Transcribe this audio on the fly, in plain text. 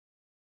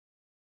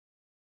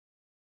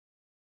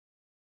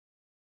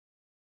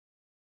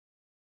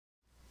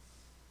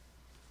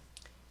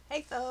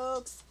Hey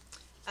folks,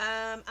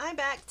 I'm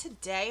back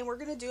today and we're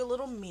going to do a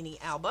little mini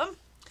album,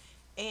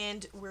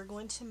 and we're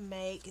going to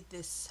make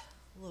this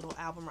little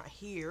album right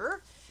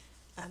here.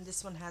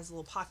 This one has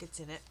little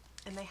pockets in it,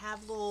 and they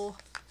have little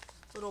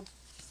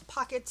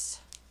pockets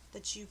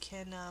that you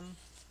can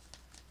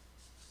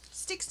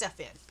stick stuff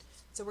in.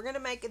 So we're going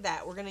to make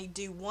that. We're going to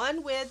do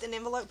one with an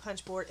envelope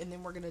punch board, and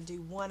then we're going to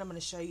do one, I'm going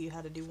to show you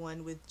how to do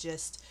one with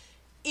just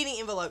any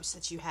envelopes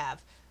that you have.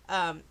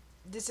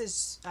 This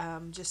is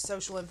just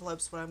social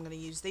envelopes, what I'm going to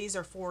use. These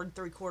are 4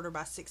 3/4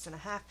 by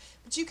 6.5,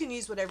 but you can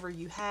use whatever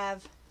you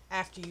have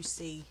after you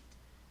see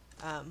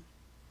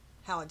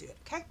how I do it,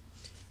 okay?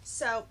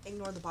 So,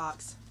 ignore the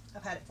box.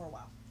 I've had it for a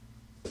while.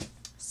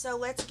 So,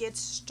 let's get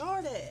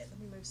started. Let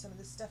me move some of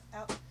this stuff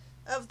out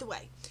of the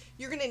way.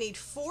 You're going to need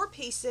 4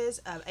 pieces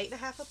of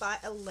 8.5 by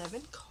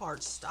 11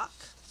 cardstock,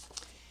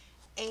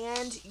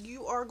 and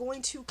you are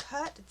going to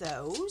cut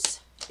those.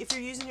 If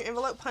you're using your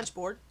envelope punch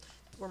board,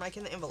 we're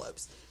making the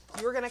envelopes.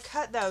 You're going to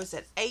cut those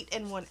at 8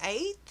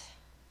 1/8.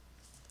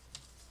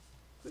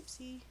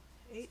 Whoopsie.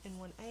 8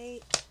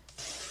 1/8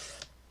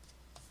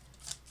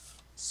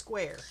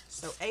 square.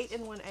 So 8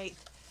 1/8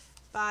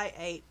 by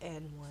 8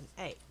 1/8.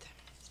 Okay.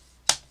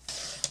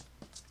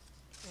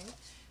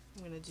 I'm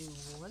going to do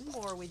one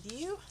more with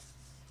you.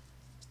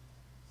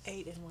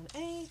 8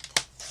 1/8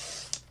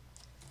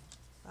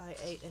 by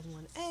 8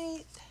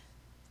 1/8.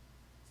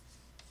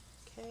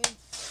 Okay.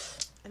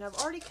 And I've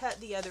already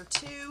cut the other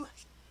 2,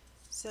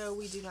 so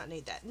we do not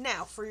need that.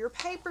 Now, for your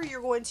paper,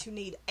 you're going to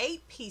need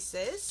 8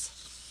 pieces.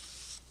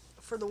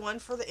 For the one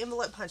for the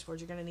envelope punch board,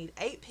 you're going to need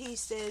 8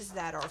 pieces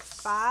that are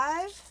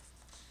 5.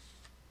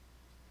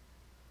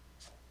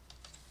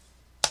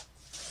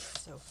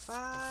 So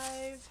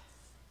 5.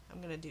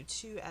 I'm going to do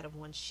 2 out of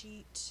 1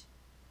 sheet.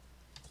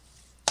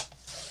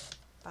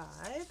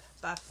 5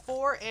 by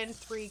 4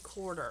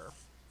 3/4.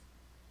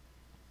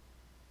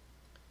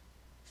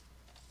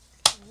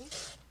 Okay.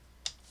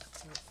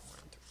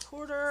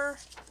 4 3/4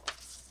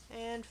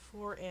 and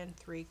 4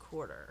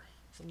 3/4,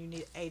 and you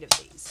need 8 of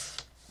these.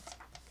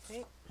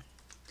 Okay.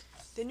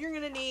 Then you're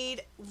going to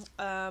need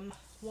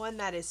one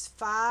that is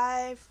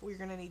 5. We're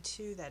going to need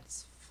 2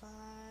 that's 5.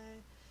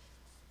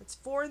 That's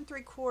 4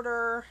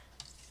 3/4.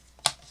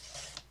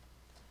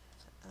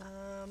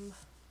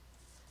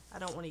 I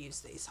don't want to use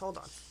these. Hold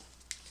on.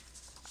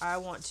 I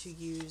want to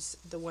use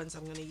the ones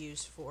I'm going to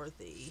use for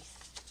the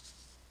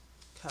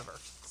cover.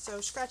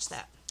 So scratch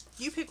that.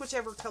 You pick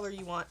whichever color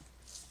you want,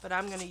 but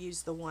I'm going to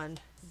use the one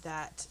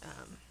that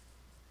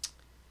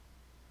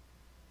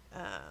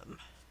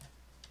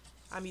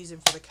I'm using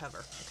for the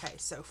cover. Okay,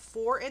 so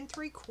 4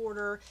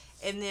 3/4,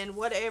 and then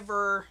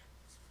whatever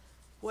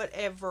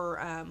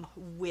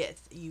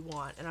width you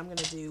want, and I'm going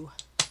to do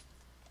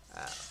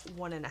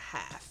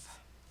 1.5.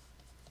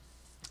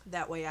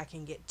 That way I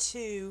can get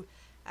 2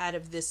 out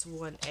of this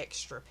one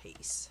extra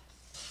piece.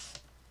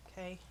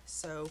 Okay,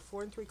 so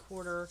 4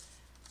 3/4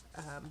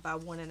 by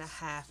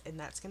 1.5, and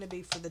that's going to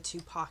be for the 2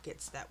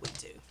 pockets that we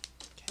do.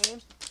 Okay,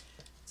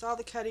 that's all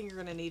the cutting you're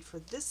going to need for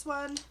this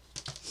one.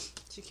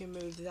 So you can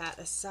move that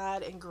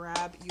aside and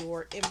grab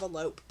your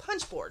envelope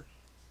punch board.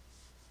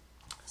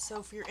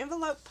 So for your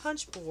envelope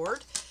punch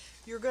board,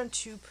 you're going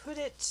to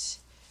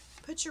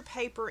put your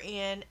paper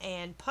in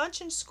and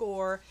punch and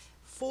score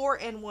 4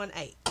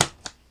 1/8.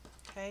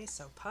 Okay,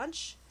 so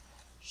punch,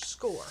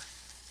 score.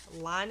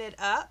 Line it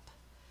up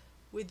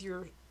with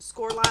your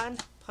score line,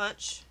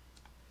 punch,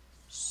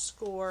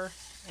 score,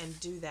 and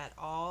do that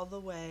all the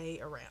way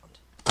around.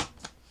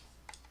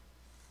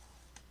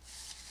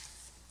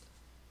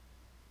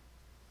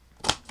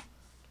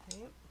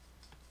 Okay.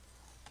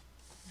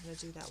 I'm going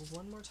to do that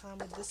one more time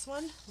with this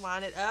one.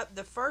 Line it up.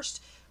 The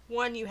first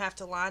one you have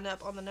to line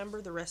up on the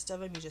number. The rest of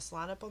them you just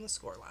line up on the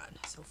score line.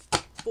 So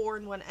 4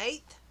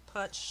 1/8,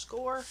 punch,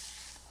 score,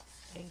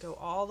 and go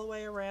all the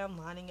way around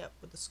lining up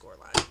with the score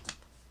line.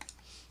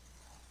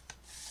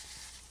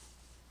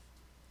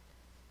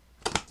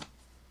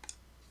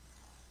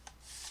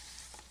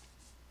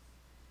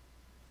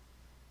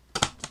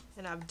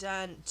 And I've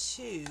done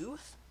 2.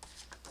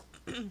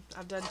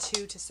 I've done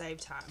 2 to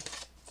save time.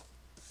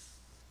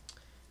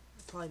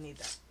 I probably need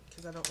that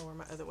because I don't know where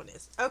my other one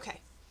is. Okay,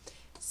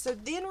 so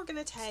then we're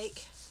going to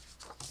take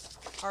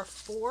our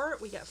 4.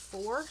 We got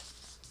 4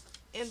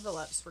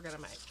 envelopes we're going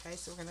to make. Okay,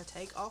 so we're going to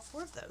take all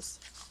 4 of those,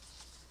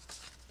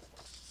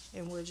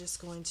 and we're just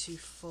going to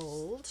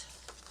fold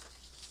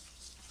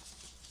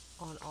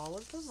on all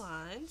of the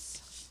lines.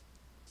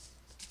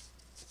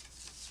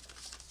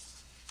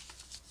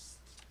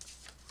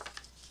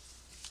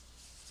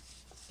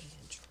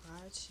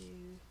 Try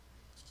to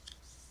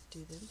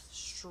do them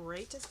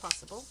straight as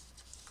possible,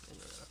 and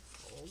we're going to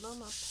fold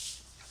them up.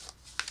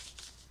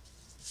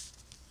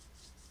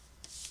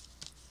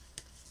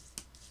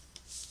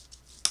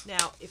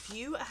 Now, if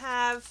you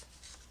have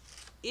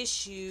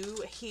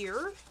issue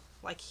here,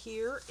 like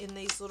here in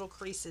these little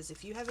creases,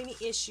 if you have any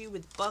issue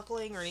with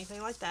buckling or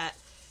anything like that,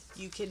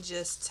 you can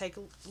just take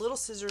little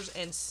scissors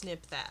and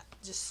snip that.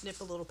 Just snip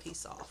a little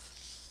piece off.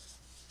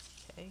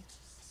 Okay.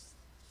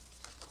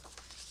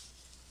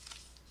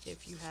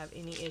 if you have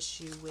any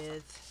issue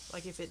with,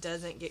 like if it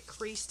doesn't get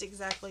creased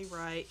exactly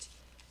right,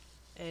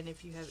 and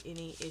if you have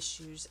any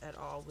issues at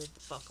all with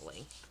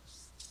buckling.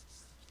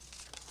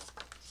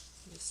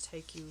 Just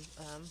take you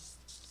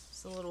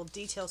some little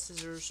detail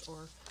scissors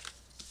or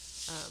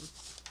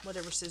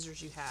whatever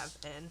scissors you have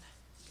and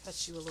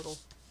cut you a little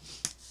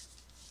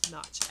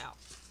notch out.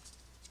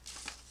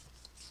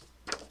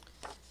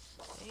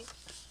 Okay.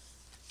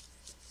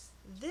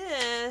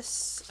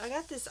 This, I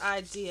got this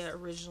idea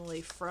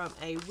originally from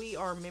a We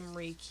Are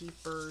Memory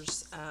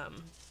Keepers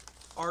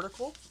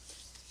article,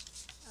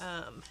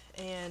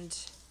 and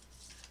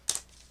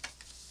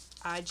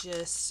I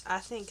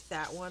think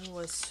that one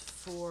was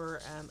for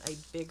a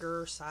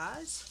bigger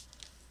size,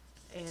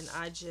 and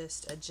I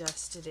just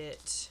adjusted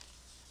it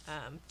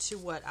to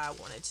what I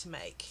wanted to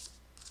make.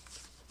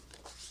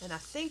 And I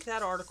think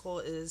that article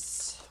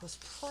was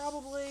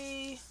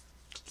probably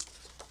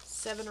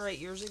 7 or 8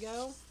 years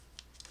ago,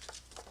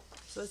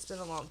 so it's been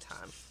a long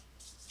time.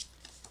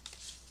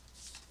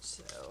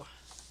 So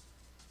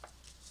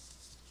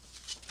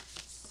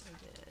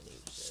then you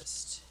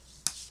just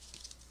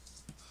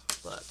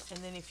look,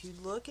 and then if you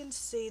look and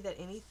see that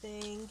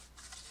anything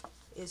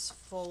is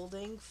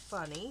folding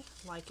funny,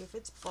 like if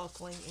it's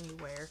buckling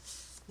anywhere,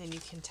 then you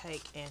can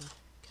take and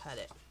cut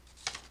it.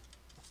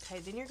 Okay,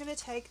 then you're going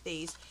to take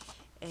these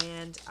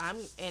and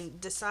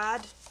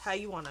decide how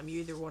you want them. You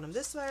either want them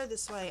this way or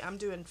this way. I'm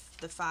doing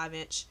the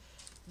 5-inch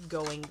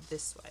going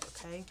this way,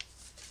 okay?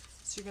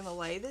 So you're going to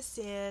lay this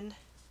in,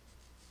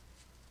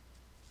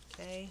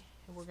 okay,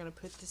 and we're going to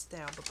put this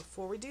down. But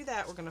before we do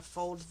that, we're going to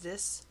fold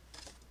this.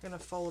 We're going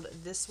to fold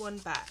this one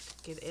back,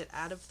 get it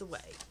out of the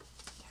way,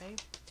 okay?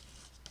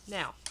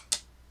 Now,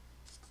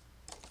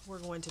 we're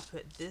going to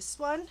put this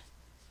one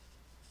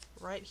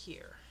right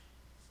here,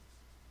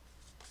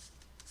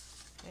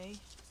 okay?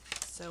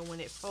 So when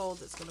it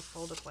folds, it's going to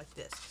fold up like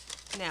this.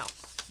 Now,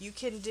 you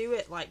can do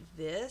it like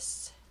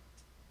this.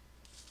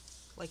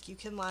 Like you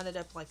can line it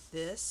up like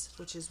this,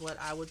 which is what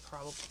I'm going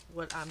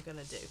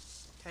to do,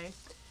 okay?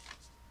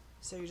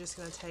 So you're just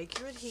going to take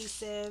your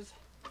adhesive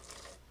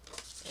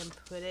and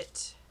put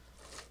it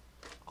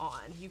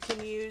on. You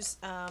can use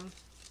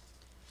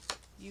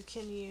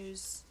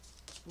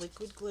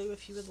liquid glue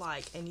if you would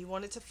like, and you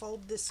want it to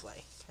fold this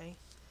way, okay?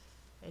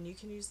 And you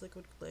can use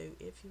liquid glue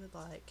if you would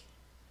like.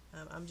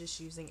 I'm just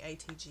using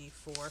ATG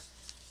for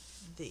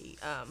the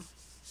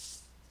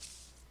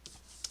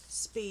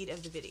speed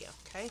of the video,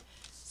 okay?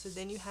 So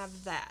then you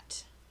have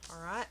that,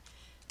 all right?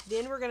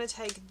 Then we're going to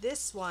take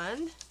this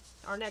one,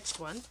 our next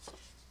one,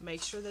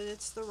 make sure that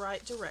it's the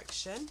right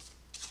direction,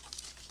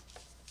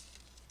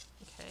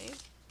 okay?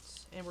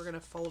 And we're going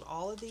to fold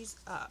all of these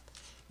up.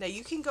 Now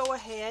you can go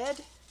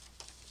ahead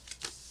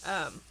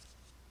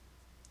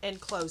and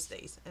close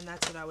these, and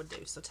that's what I would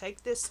do. So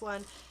take this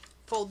one,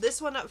 fold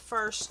this one up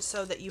first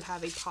so that you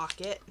have a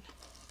pocket,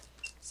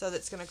 so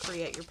that's going to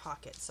create your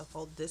pocket. So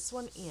fold this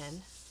one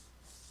in,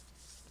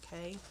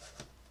 okay,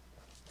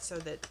 so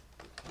that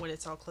when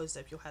it's all closed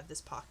up, you'll have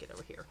this pocket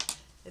over here.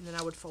 And then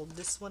I would fold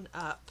this one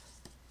up,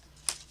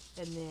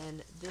 and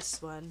then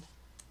this one,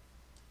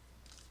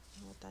 I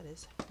don't know what that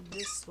is,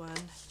 this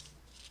one,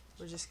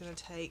 we're just going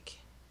to take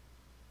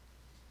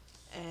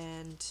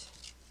and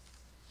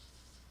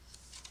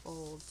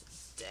fold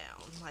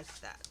down like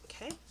that,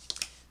 okay?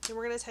 Then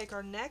we're going to take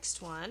our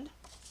next one,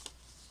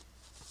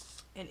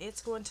 and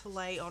it's going to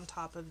lay on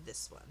top of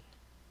this one,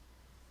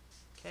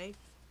 okay,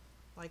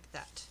 like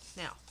that.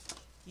 Now,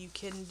 you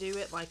can do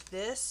it like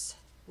this,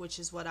 which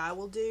is what I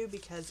will do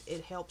because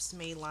it helps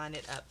me line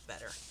it up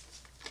better.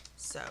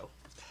 So,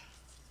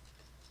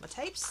 my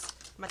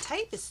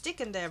tape is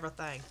sticking to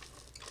everything.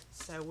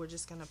 So we're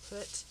just going to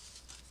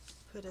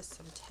put us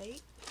some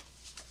tape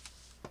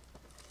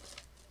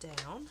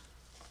down,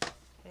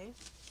 okay,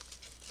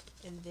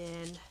 and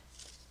then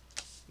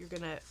you're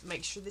going to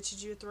make sure that you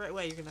do it the right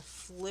way. You're going to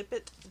flip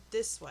it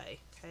this way,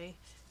 okay?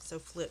 So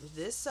flip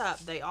this up.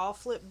 They all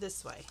flip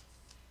this way.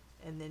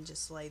 And then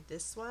just lay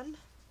this one,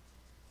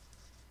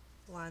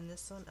 line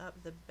this one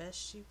up the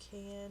best you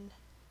can.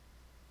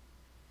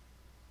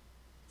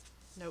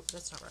 Nope,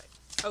 that's not right.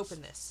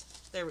 Open this.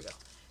 There we go.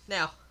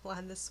 Now,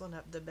 line this one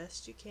up the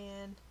best you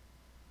can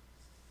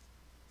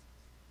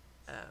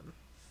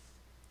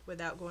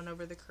without going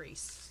over the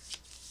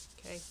crease,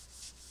 okay?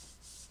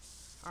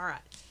 All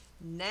right.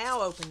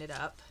 Now open it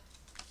up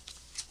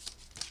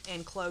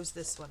and close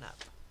this one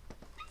up.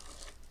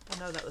 I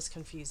know that was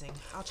confusing.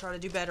 I'll try to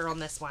do better on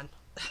this one.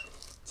 I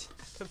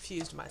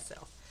confused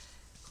myself.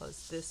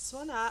 Close this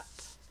one up,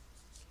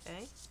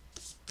 okay?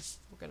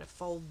 We're going to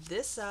fold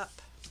this up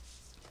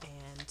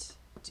and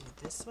do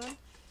this one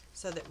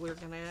so that we're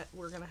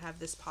gonna have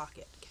this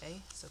pocket,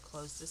 okay? So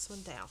close this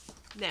one down.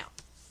 Now,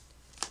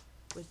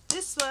 with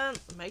this one,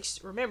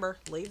 remember,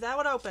 leave that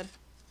one open.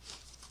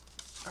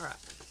 All right.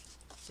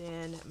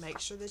 Then make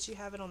sure that you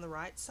have it on the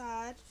right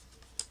side.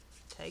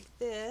 Take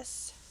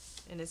this,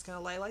 and it's going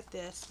to lay like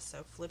this.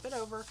 So flip it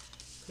over,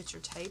 put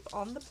your tape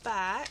on the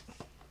back.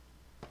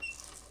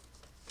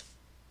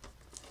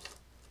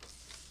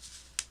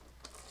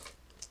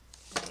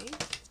 Okay.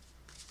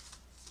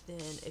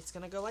 then it's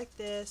going to go like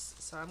this.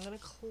 So I'm going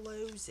to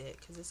close it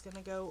because it's going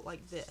to go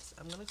like this.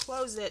 I'm going to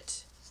close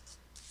it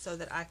so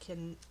that I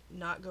can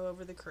not go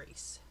over the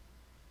crease,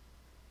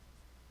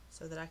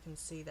 so that I can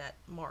see that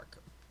mark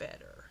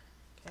better.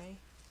 Okay,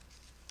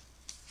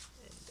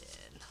 and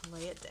then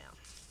lay it down.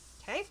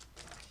 Okay,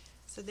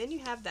 so then you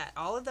have that.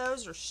 All of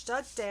those are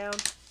stuck down.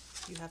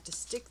 You have to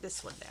stick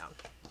this one down.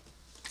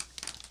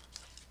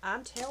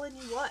 I'm telling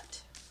you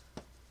what,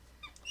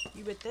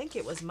 you would think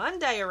it was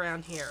Monday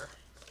around here.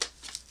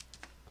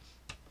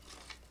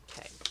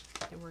 Okay,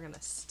 and we're going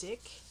to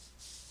stick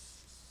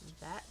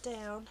that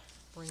down,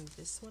 bring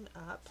this one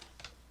up.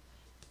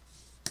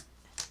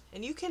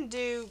 And you can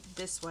do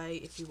this way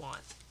if you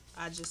want.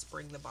 I just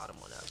bring the bottom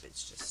one up.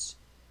 It's just,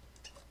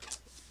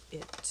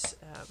 it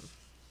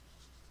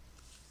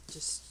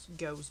just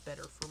goes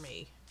better for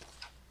me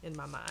in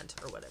my mind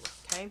or whatever.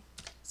 Okay,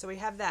 so we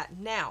have that.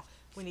 Now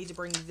we need to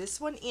bring this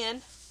one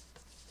in.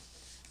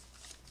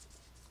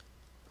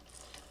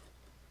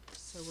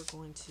 So we're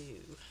going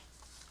to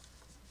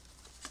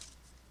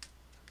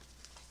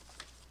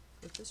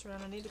flip this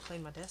around. I need to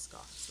clean my desk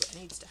off. That's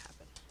what needs to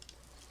happen.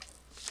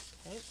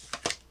 Okay.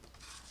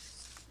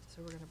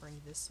 So we're going to bring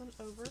this one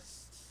over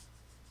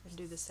and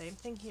do the same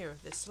thing here.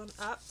 This one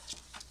up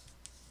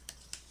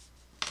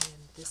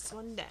and this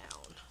one down.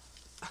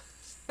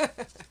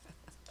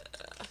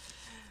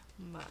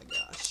 My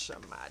gosh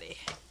almighty.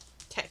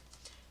 Okay,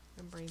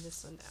 and bring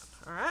this one down.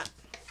 Alright.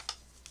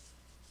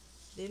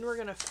 Then we're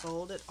going to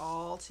fold it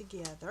all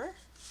together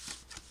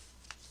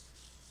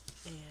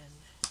and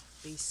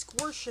be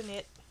squishing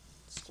it,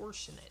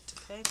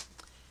 okay?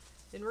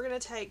 Then we're going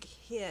to take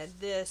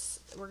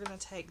we're going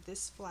to take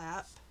this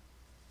flap,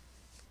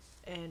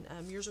 and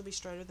yours will be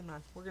straighter than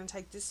mine. We're going to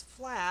take this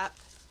flap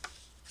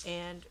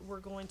and we're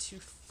going to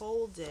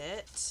fold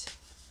it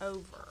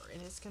over,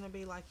 and it's going to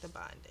be like the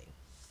binding.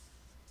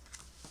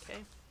 Okay?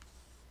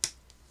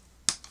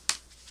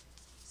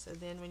 So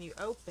then when you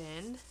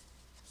open,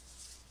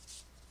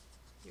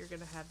 you're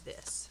going to have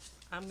this.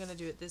 I'm going to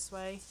do it this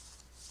way.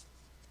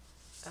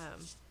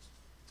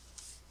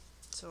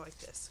 So like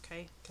this,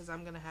 okay? Because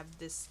I'm going to have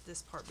this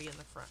part be in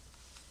the front.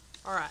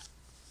 Alright.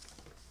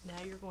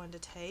 Now you're going to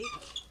take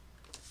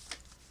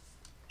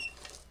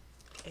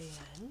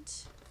and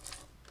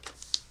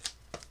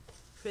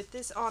put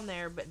this on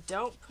there, but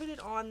don't put it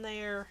on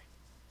there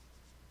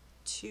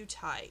too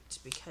tight,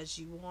 because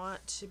you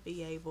want to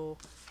be able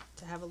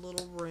to have a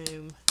little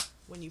room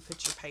when you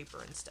put your paper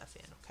and stuff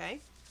in, okay?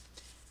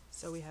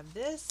 So we have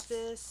this,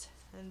 this,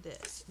 and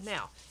this.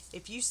 Now,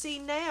 if you see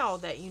now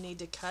that you need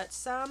to cut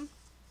some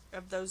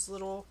of those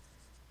little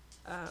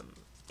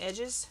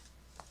edges,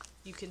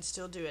 you can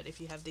still do it if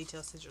you have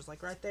detail scissors.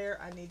 Like right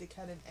there, I need to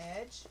cut an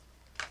edge.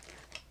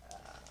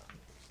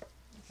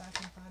 If I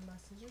can find my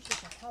scissors,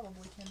 which I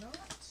probably cannot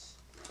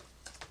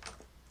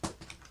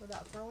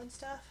without throwing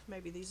stuff.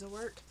 Maybe these will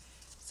work.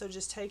 So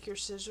just take your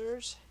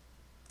scissors.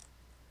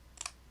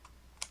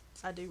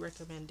 I do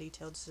recommend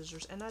detailed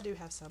scissors, and I do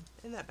have some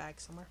in that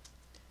bag somewhere.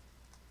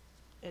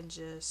 And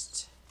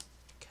just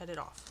cut it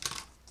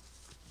off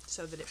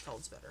so that it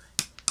folds better.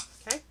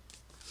 Okay?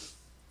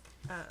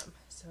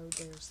 So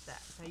there's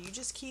that. Now you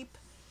just keep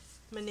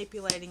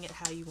manipulating it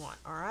how you want,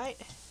 alright?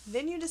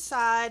 Then you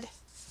decide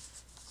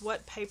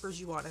what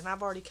papers you want, and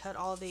I've already cut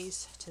all of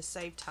these to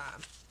save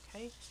time,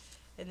 okay?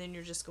 And then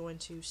you're just going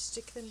to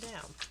stick them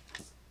down.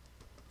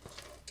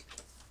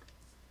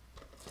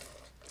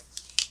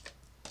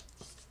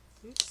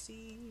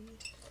 Oopsie.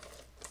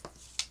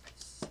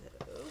 So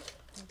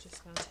I'm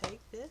just going to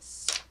take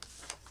this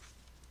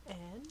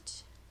and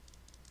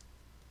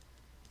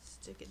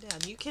stick it down.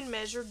 You can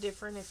measure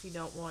different if you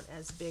don't want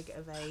as big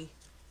of a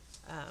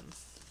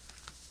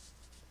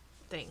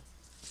thing.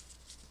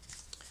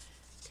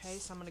 Okay,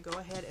 so I'm going to go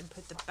ahead and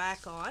put the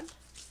back on,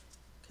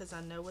 because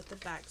I know what the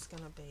back's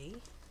going to be.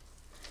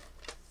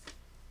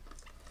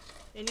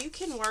 And you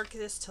can work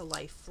this to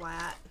lay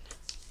flat.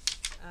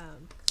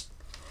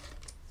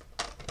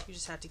 You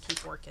just have to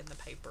keep working the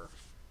paper.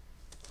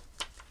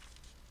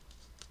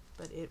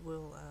 But it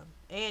will,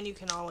 and you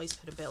can always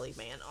put a belly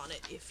band on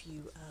it if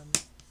you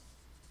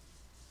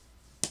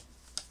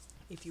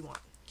want.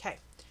 Okay,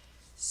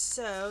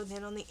 so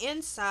then on the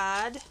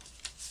inside,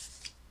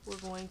 we're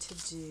going to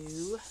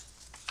do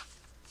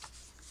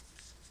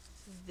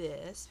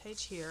this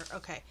page here.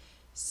 Okay,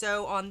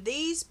 so on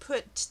these,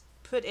 put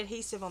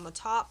adhesive on the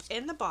top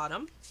and the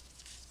bottom.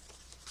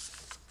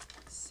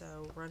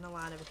 So run a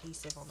line of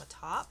adhesive on the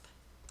top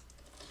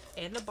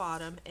and the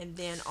bottom, and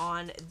then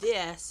on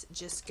this,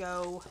 just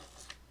go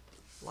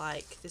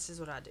like, this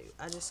is what I do.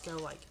 I just go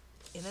like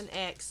in an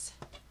X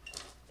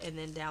and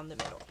then down the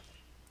middle.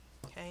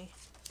 Okay,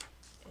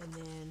 and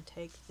then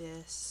take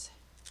this,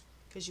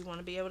 because you want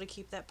to be able to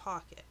keep that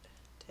pocket.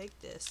 Take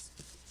this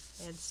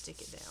and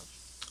stick it down.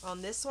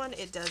 On this one,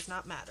 it does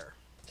not matter.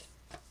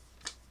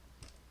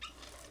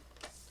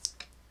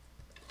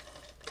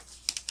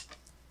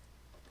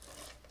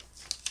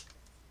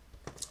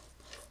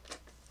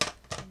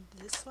 And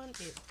this one,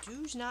 it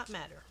does not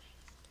matter.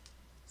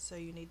 So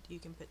you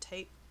can put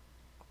tape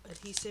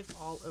adhesive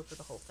all over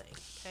the whole thing,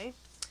 okay?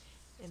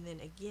 And then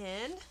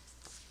again,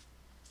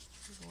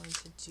 we're going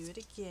to do it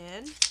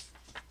again.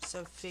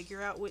 So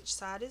figure out which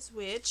side is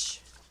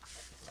which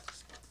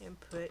and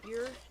put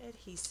your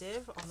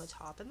adhesive on the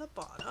top and the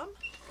bottom,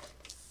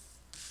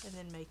 and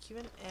then make you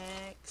an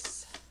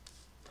X,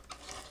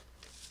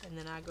 and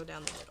then I go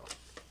down the middle.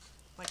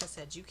 Like I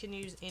said, you can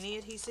use any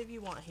adhesive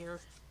you want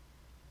here.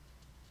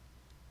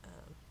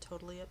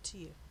 Totally up to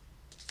you.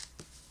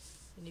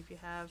 And if you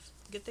have,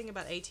 good thing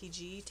about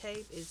ATG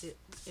tape is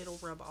it'll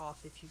rub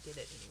off if you get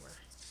it anywhere.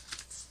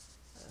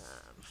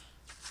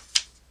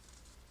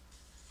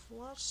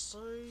 Let's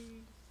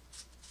see.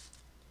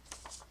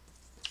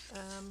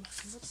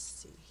 Let's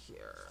see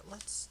here.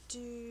 Let's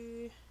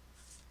do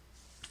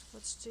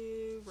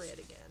red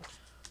again.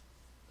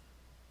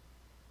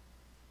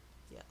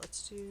 Yeah,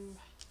 let's do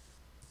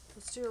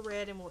a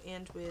red, and we'll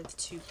end with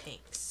 2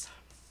 pinks.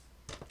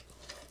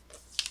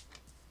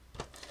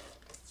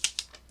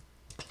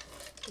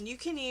 And you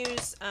can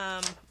use,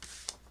 I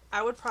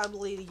would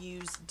probably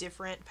use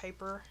different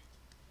paper,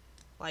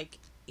 like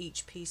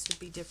each piece would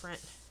be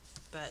different,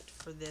 but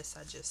for this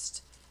I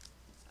just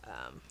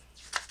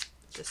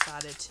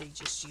decided to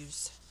just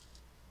use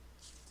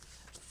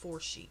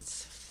 4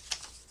 sheets.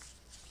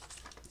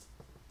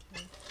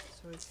 Okay,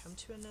 so we come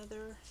to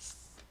another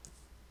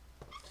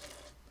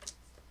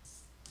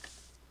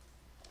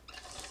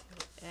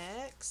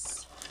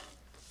X.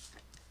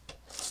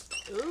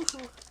 Ooh,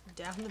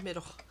 down the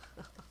middle.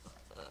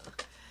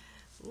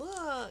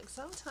 Look,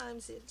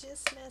 sometimes it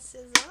just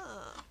messes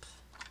up.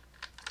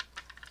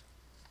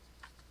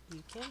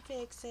 You can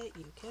fix it.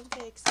 You can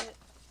fix it.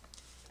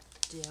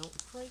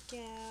 Don't freak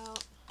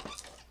out.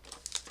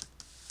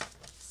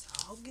 It's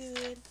all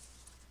good.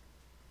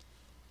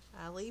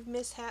 I leave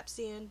mishaps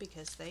in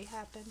because they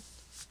happen.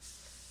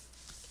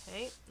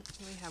 Okay,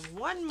 we have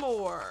one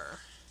more.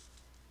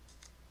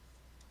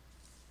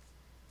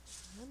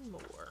 One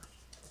more.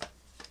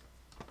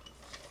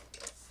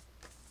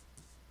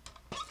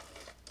 That's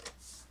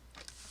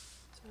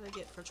what I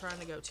get for trying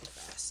to go too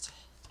fast.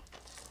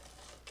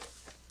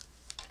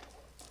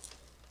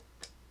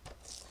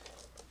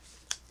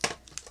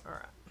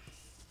 Alright.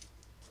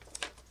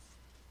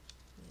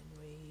 And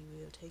we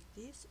will take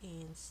this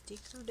and stick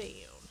her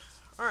down.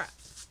 Alright.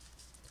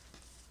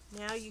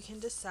 Now you can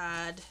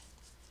decide,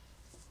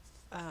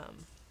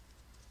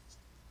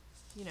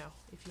 you know,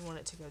 if you want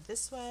it to go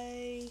this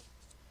way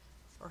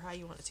or how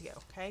you want it to go,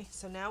 okay?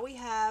 So now we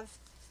have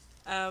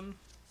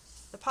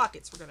the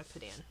pockets we're going to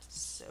put in.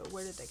 So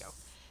where did they go?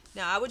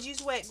 Now I would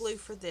use wet glue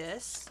for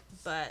this,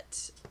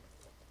 but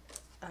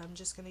I'm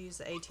just going to use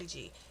the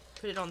ATG.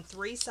 Put it on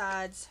 3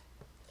 sides,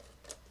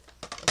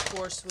 of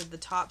course, with the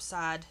top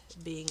side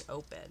being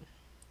open.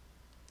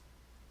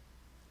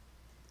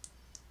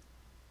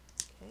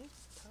 Okay,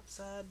 top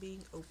side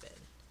being open.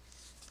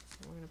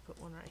 And we're going to put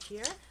one right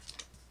here.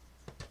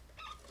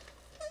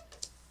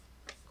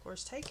 Of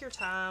course, take your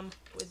time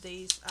with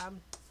these.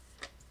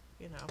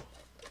 You know,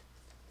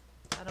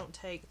 I don't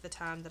take the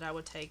time that I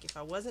would take if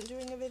I wasn't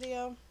doing a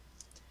video,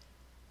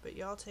 but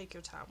y'all take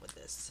your time with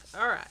this.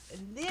 All right,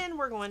 and then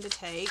we're going to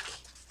take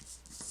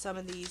some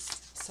of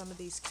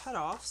these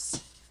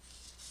cut-offs,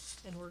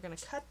 and we're going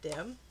to cut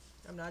them.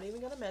 I'm not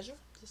even going to measure,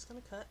 just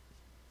going to cut.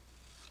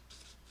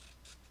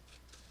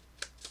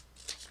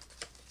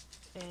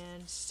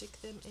 And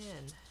stick them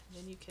in.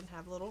 Then you can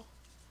have little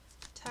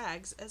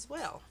tags as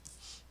well.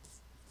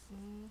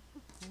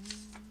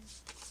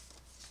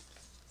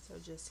 So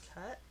just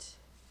cut.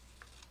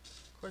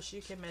 Of course,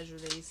 you can measure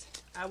these.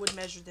 I would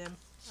measure them.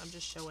 I'm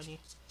just showing you.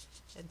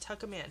 And tuck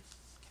them in.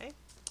 Okay.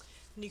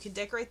 And you can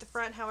decorate the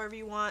front however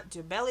you want.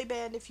 Do a belly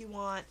band if you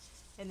want.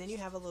 And then you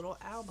have a little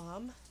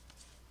album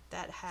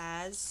that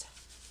has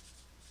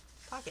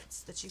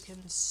pockets that you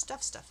can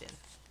stuff stuff in.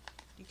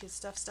 You can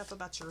stuff stuff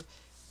about your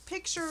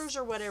pictures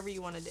or whatever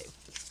you want to do.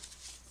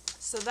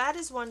 So that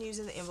is one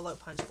using the envelope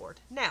punch board.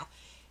 Now,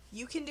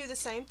 you can do the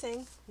same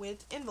thing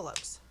with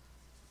envelopes.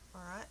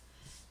 Alright.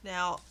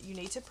 Now, you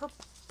need to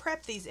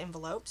prep these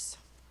envelopes.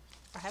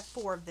 I have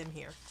 4 of them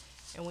here.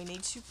 And we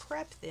need to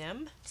prep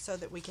them so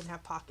that we can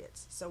have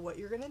pockets. So what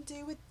you're going to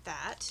do with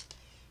that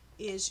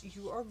is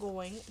you are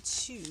going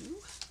to,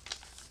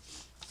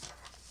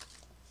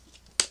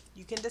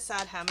 you can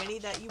decide how many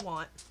that you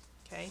want,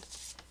 okay?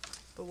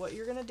 But what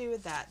you're going to do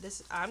with that,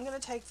 I'm going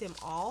to take them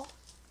all,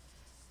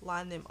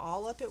 line them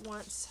all up at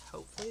once.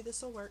 Hopefully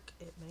this will work.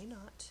 It may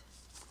not.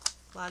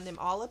 Line them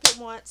all up at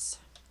once,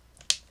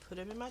 put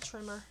them in my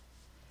trimmer,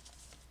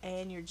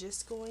 and you're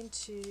just going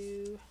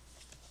to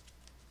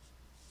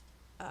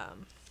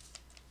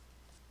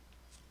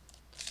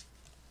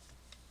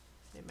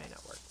it may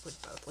not work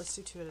with both. Let's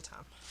do 2 at a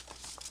time.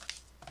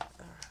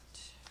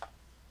 Alright.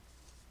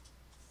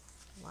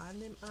 Line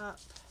them up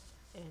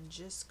and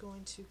just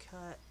going to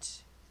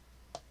cut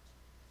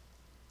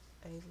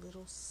a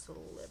little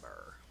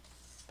sliver.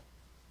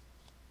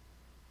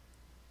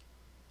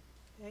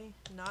 Okay,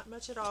 not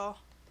much at all.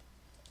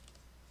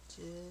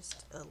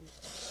 Just a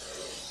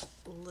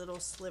little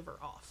sliver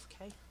off,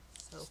 okay?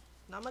 So,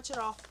 not much at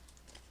all.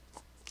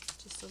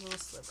 just a little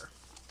sliver.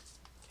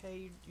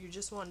 Okay, you're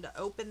just wanting to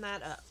open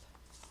that up.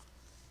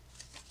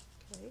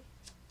 Okay.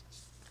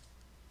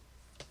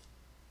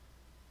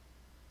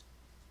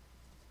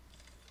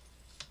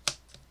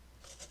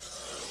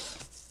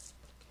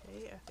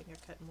 Okay, I think I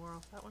cut more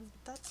off that one,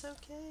 but that's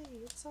okay.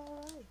 It's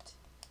alright.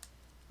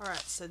 Alright,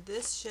 so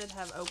this should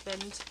have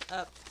opened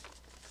up,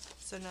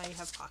 so now you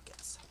have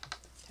pockets.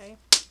 Okay,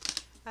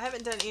 I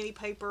haven't done any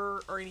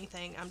paper or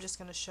anything. I'm just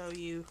going to show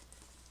you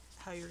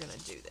how you're going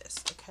to do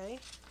this. Okay,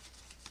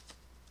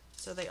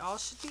 so they all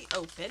should be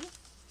open.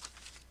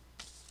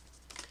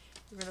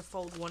 You're going to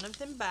fold one of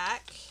them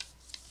back.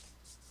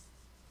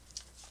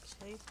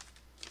 Okay,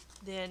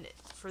 then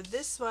for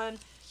this one,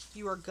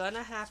 you are going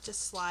to have to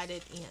slide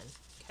it in.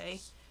 Okay,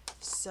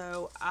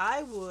 so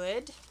I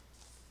would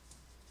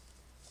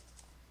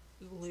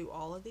glue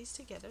all of these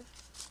together,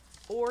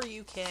 or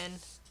you can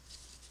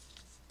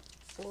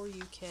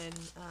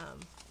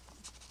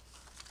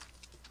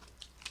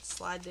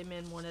slide them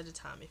in one at a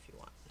time if you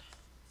want.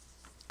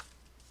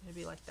 It'll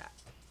be like that.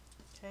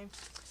 Okay,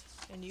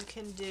 and you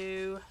can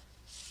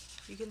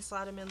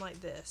slide them in like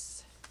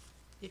this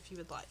if you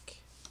would like.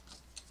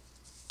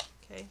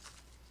 Okay,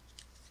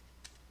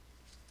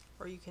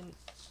 or you can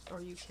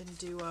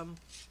do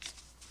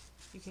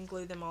you can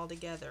glue them all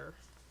together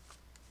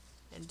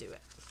and do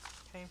it.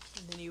 Okay,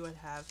 and then you would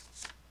have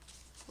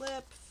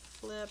flip,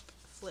 flip,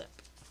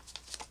 flip.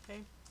 Okay.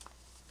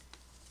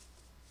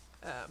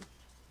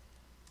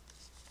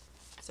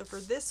 So for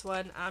this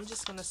one, I'm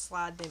just going to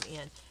slide them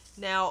in.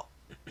 Now,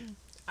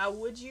 I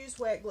would use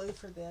wet glue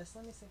for this.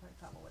 Let me see if I can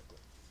find my wet glue.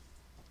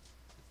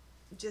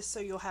 Just so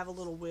you'll have a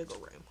little wiggle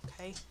room.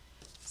 Okay.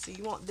 So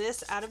you want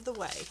this out of the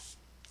way.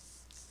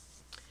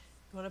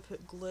 You want to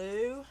put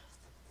glue,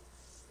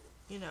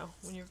 you know,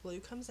 when your glue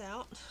comes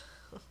out.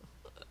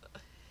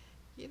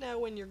 You know,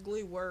 when your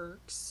glue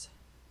works.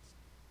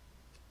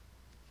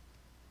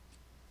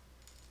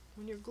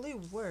 When your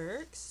glue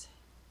works,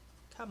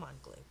 come on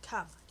glue,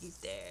 come on,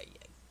 there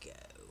you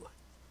go.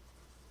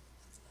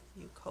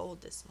 You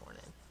cold this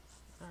morning.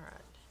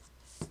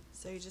 Alright,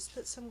 so you just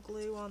put some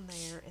glue on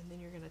there, and then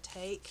you're going to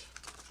take,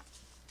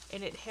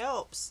 and it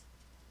helps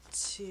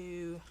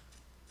to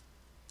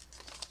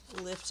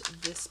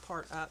lift this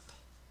part up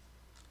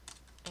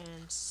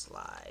and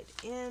slide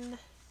in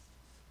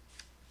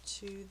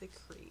to the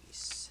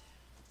crease.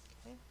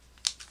 Okay,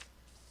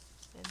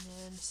 and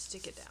then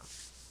stick it down.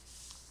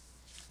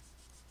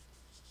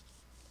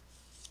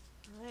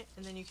 Alright,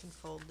 and then you can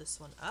fold this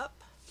one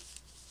up,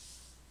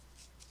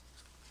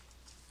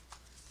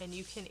 and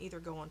you can either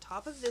go on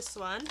top of this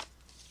one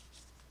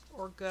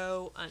or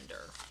go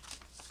under.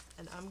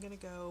 And I'm gonna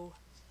go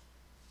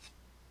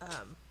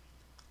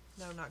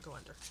no, not go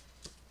under.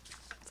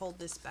 Fold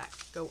this back,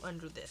 go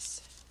under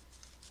this.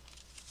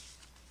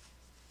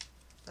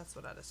 That's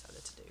what I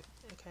decided to do.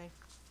 Okay,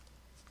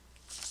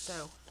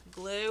 so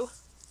glue.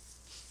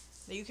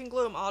 Now you can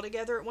glue them all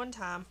together at one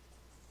time.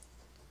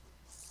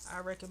 I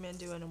recommend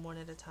doing them one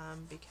at a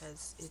time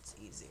because it's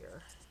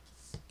easier.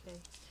 Okay,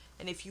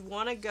 and if you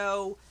want to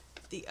go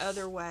the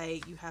other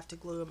way, you have to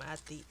glue them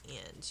at the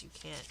end. You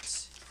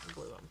can't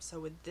glue them. So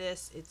with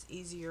this, it's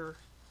easier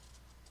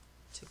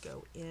to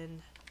go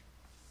in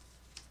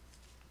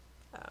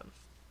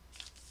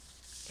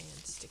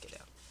and stick it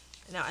out.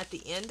 And now at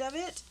the end of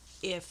it,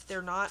 if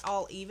they're not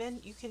all even,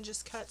 you can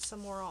just cut some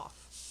more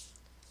off.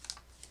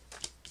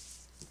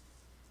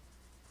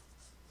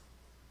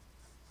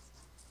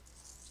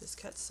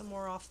 Just cut some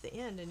more off the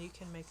end and you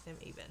can make them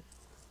even.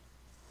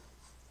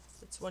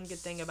 That's one good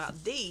thing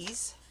about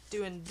these.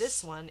 Doing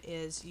this one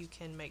is you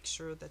can make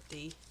sure that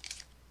the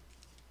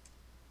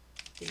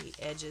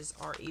edges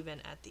are even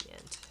at the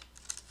end.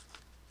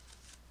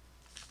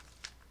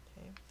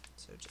 Okay,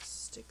 so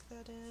just stick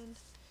that in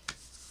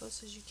as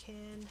close as you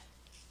can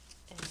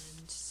and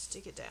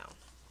stick it down.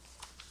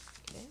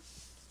 Okay,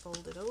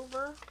 fold it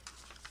over,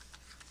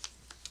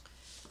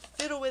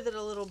 fiddle with it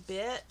a little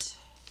bit,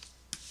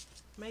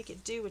 make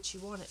it do what you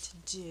want it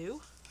to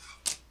do.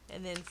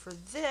 And then for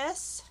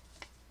this,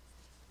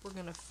 we're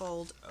going to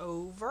fold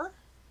over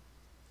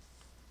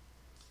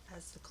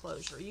as the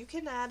closure. You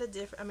can add a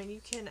different,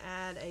 you can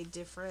add a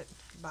different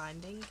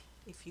binding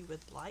if you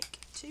would like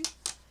to.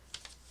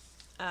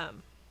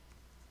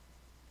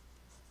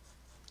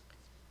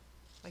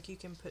 Like you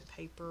can put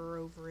paper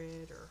over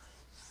it or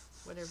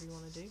whatever you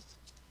want to do.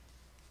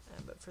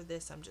 But for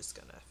this, I'm just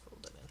going to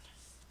fold it in.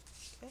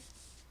 Okay.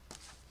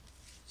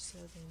 So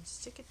then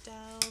stick it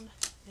down,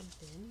 and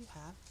then you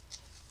have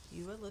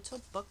a little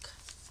book.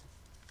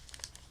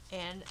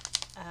 And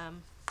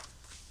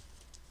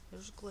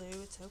there's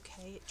glue. It's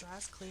okay. It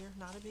dries clear.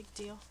 Not a big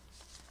deal.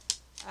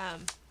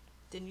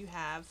 Then you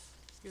have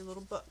your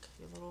little book,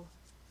 your little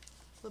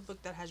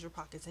book that has your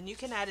pockets, and you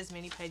can add as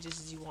many pages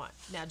as you want.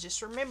 Now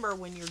just remember,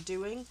 when you're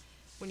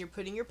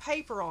putting your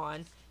paper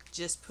on,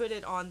 just put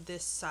it on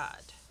this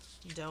side.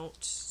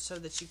 Don't, so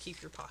that you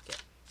keep your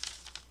pocket.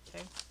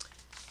 Okay.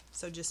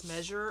 So just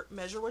measure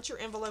what your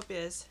envelope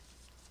is,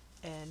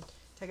 and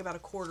take about a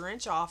 1/4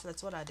 inch off.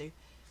 That's what I do.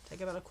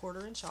 Take about a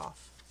 1/4 inch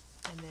off,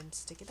 and then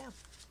stick it down.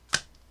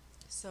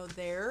 So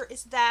there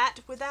is that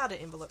without an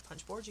envelope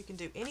punch board. You can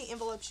do any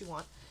envelopes you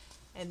want.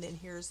 And then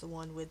here's the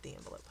one with the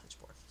envelope punch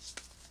board.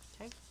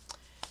 Okay.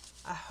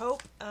 I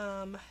hope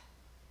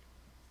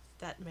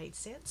that made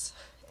sense.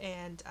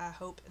 And I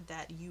hope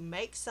that you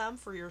make some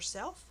for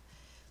yourself,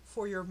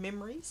 for your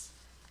memories.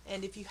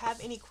 And if you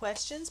have any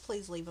questions,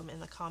 please leave them in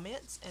the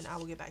comments and I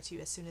will get back to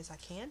you as soon as I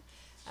can.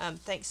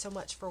 Thanks so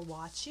much for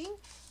watching,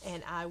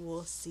 and I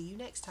will see you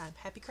next time.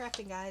 Happy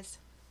crafting, guys.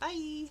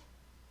 Bye.